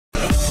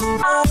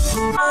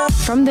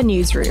From the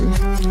newsroom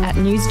at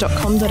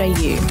news.com.au.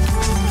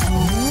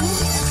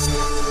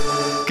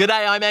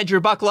 G'day, I'm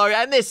Andrew Bucklow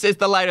and this is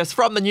the latest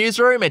from the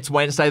newsroom. It's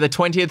Wednesday the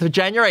 20th of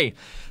January.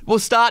 We'll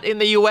start in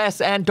the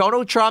US, and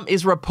Donald Trump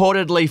is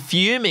reportedly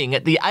fuming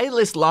at the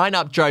A-list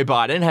lineup Joe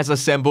Biden has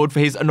assembled for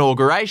his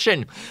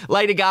inauguration.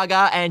 Lady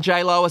Gaga and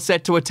J-Lo are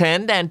set to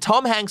attend, and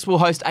Tom Hanks will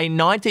host a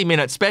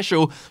 90-minute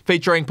special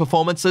featuring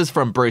performances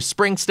from Bruce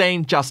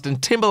Springsteen, Justin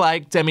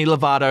Timberlake, Demi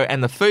Lovato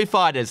and the Foo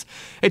Fighters.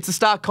 It's a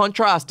stark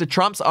contrast to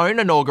Trump's own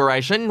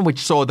inauguration, which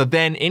saw the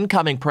then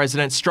incoming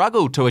president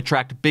struggle to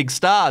attract big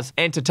stars.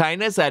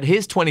 Entertainers at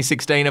his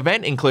 2016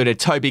 event included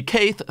Toby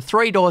Keith,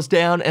 Three Doors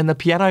Down and the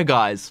Piano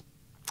Guys.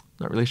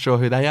 Not really sure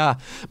who they are.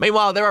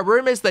 Meanwhile, there are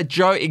rumours that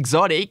Joe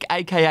Exotic,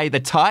 aka the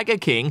Tiger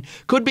King,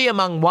 could be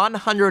among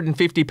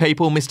 150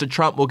 people Mr.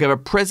 Trump will give a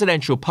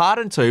presidential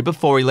pardon to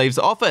before he leaves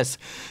office.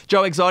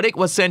 Joe Exotic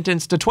was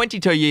sentenced to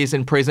 22 years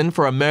in prison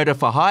for a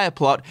murder-for-hire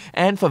plot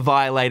and for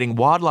violating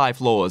wildlife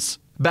laws.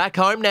 Back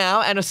home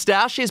now, and a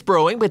stoush is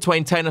brewing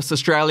between Tennis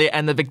Australia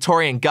and the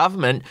Victorian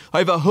government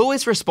over who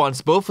is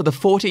responsible for the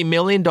 $40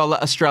 million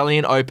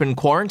Australian Open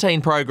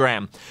quarantine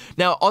program.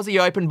 Now, Aussie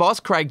Open boss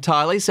Craig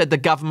Tiley said the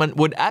government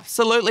would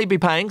absolutely be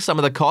paying some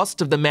of the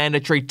cost of the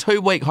mandatory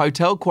 2-week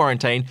hotel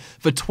quarantine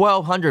for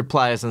 1,200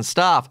 players and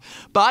staff.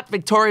 But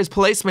Victoria's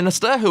Police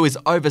Minister, who is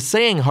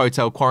overseeing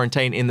hotel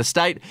quarantine in the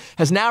state,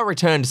 has now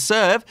returned to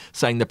serve,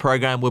 saying the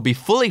program will be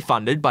fully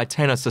funded by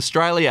Tennis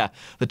Australia.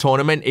 The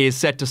tournament is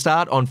set to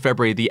start on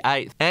February the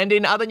 8th. And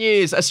in other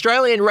news,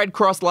 Australian Red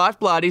Cross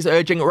Lifeblood is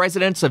urging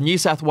residents of New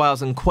South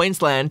Wales and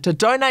Queensland to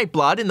donate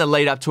blood in the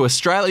lead up to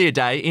Australia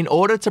Day in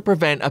order to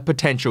prevent a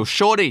potential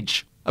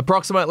shortage.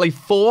 Approximately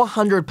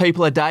 400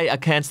 people a day are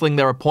cancelling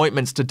their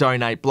appointments to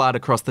donate blood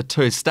across the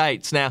two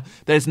states. Now,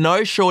 there's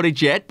no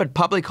shortage yet, but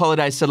public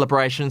holiday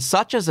celebrations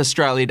such as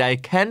Australia Day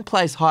can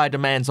place higher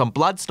demands on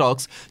blood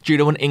stocks due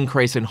to an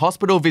increase in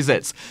hospital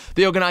visits.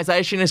 The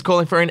organisation is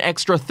calling for an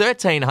extra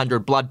 1,300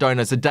 blood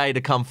donors a day to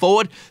come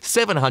forward,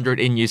 700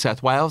 in New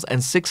South Wales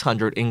and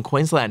 600 in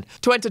Queensland.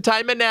 To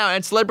entertainment now,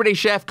 and celebrity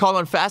chef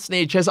Colin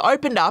Fasnage has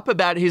opened up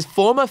about his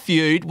former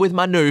feud with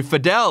Manu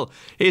Fidel.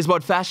 Here's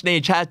what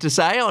Fasnage had to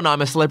say on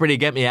I'm a Celebrity,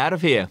 Get Me Out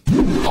of Here.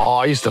 Oh,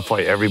 I used to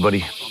fight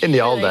everybody in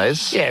the old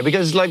days. Yeah,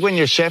 because like when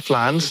your chef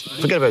lands,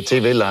 forget about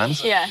TV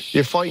lands,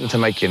 you're fighting to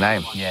make your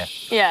name.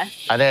 Yeah.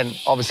 And then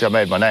obviously I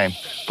made my name,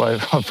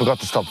 but I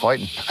forgot to stop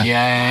fighting.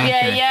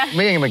 Yeah.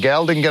 Me and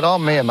Miguel didn't get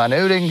on, me and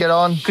Manu didn't get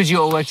on. Because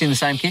you all worked in the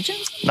same kitchen?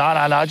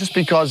 No, just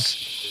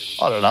because,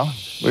 I don't know,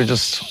 we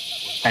just...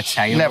 That's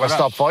how you never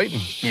stop fighting.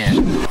 Yeah.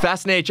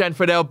 Fasnage and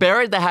Fidel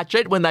buried the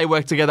hatchet when they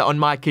worked together on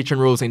My Kitchen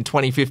Rules in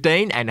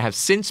 2015 and have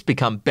since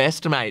become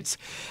best mates.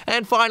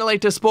 And finally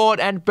to sport,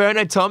 and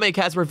Bernard Tomic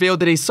has revealed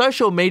that his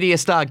social media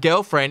star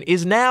girlfriend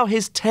is now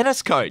his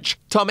tennis coach.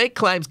 Tomic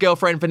claims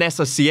girlfriend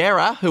Vanessa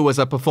Sierra, who was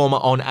a performer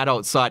on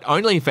adult site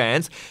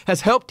OnlyFans,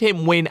 has helped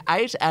him win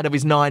 8 out of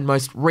his 9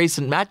 most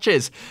recent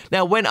matches.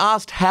 Now, when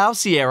asked how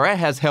Sierra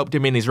has helped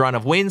him in his run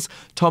of wins,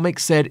 Tomic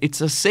said it's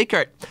a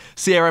secret.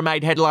 Sierra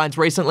made headlines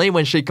recently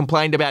when she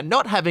complained about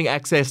not having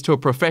access to a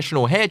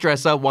professional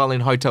hairdresser while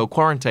in hotel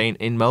quarantine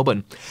in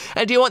Melbourne.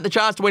 And do you want the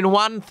chance to win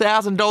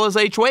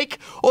 $1,000 each week?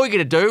 All you got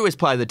to do is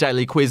play the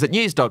daily quiz at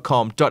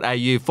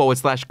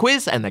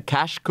news.com.au/quiz and the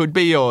cash could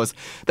be yours.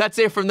 That's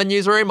it from the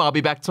newsroom. I'll be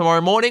back tomorrow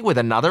morning with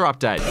another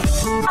update.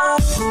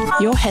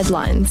 Your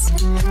headlines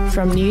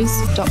from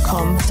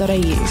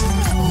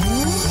news.com.au.